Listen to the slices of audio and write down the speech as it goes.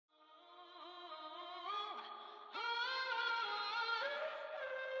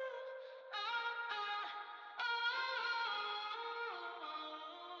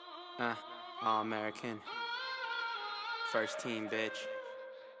All American. First team, bitch.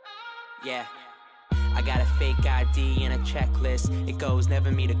 Yeah. I got a fake ID and a checklist. It goes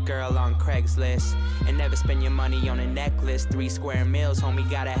never meet a girl on Craigslist, and never spend your money on a necklace. 3 square meals, homie,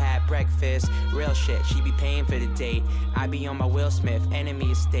 gotta have breakfast. Real shit, she be paying for the date. I be on my Will Smith,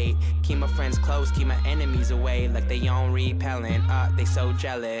 enemy estate. Keep my friends close, keep my enemies away. Like they on repellent, they so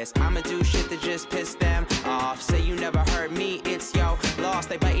jealous. I'ma do shit that just piss them off. Say you never heard me, it's yo lost.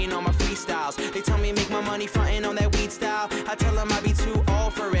 They biting on my freestyles. They tell me make my money frontin' on that weed style. I tell them I be too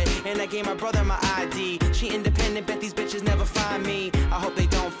old for it, and I gave my brother my ID. She independent, bet these bitches never find me. I hope they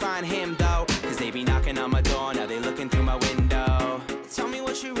don't find him though, cause they be knocking on my door, now they looking through my window. Tell me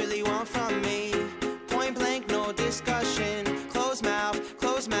what you really want from me. Point blank, no discussion. Close mouth,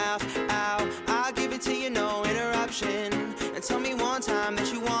 ow. I'll give it to you, no interruption. And tell me one time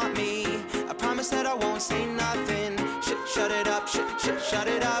that you want me. I promise that I won't say nothing. Shut it up, shut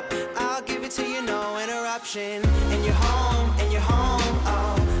it up. I'll give it to you, no interruption. And you're home,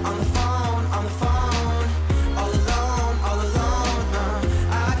 oh, on the phone, all alone,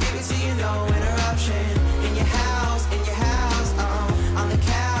 I'll give it to you, no interruption. In your house, on the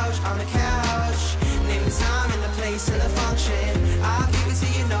couch, name the time and the place and the function. I'll give it to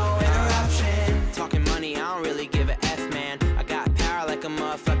you, no interruption. Talking money, I don't really give a F, man. I got power like a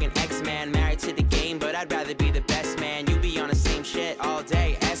motherfucking X-Man. Married to the game, but I'd rather be the best man. You be on the same shit all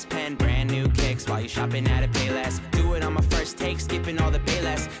day, S-Pen, brand new kicks while you shopping at a Payless. Do it on my first take, skipping all the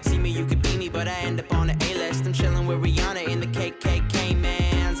Payless. See me, you could be me, but I end up on the A-list. I'm chilling with Rihanna in the KKK,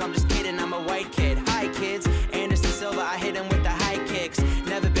 mans. I'm just kidding, I'm a white kid. Hi, kids. Anderson Silva, I hit him with the high kicks.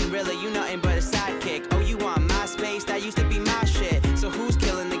 Never been really, you nothing but a sidekick. Oh, you want my space? That used to be my shit. So who's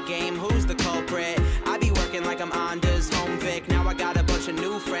killing the game? Who's the culprit? I be working like I'm Onda's home Vic. Now I got a bunch of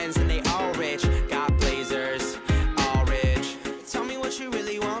new friends and they all rich. Got blazers, all rich. Tell me what you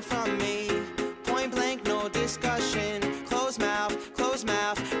really want from me. Point blank, no discussion. Close mouth,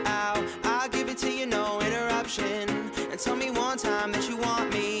 ow. I'll give it to you, no interruption. And tell me one time that you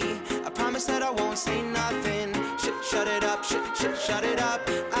want me. I promise that I won't say nothing. Shut it up, shut it up.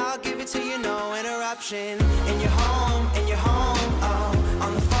 I'll give it to you, no interruption. And you're home, oh,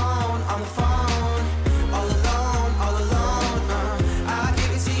 on the phone, all alone, I'll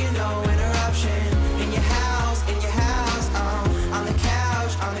give it to you, no interruption. In your house, on the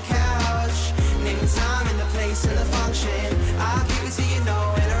couch, name the time and the place and the function. I'll give it to you,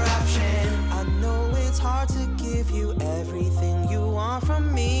 no interruption. I know it's hard to give you everything you want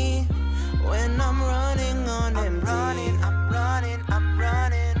from me when I'm running on empty. I'm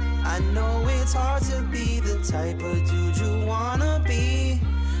running. I know it's hard to be the type of dude you wanna be,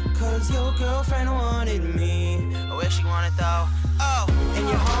 cause your girlfriend wanted me. Where she wanted though? Oh, and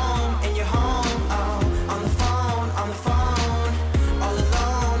you're home,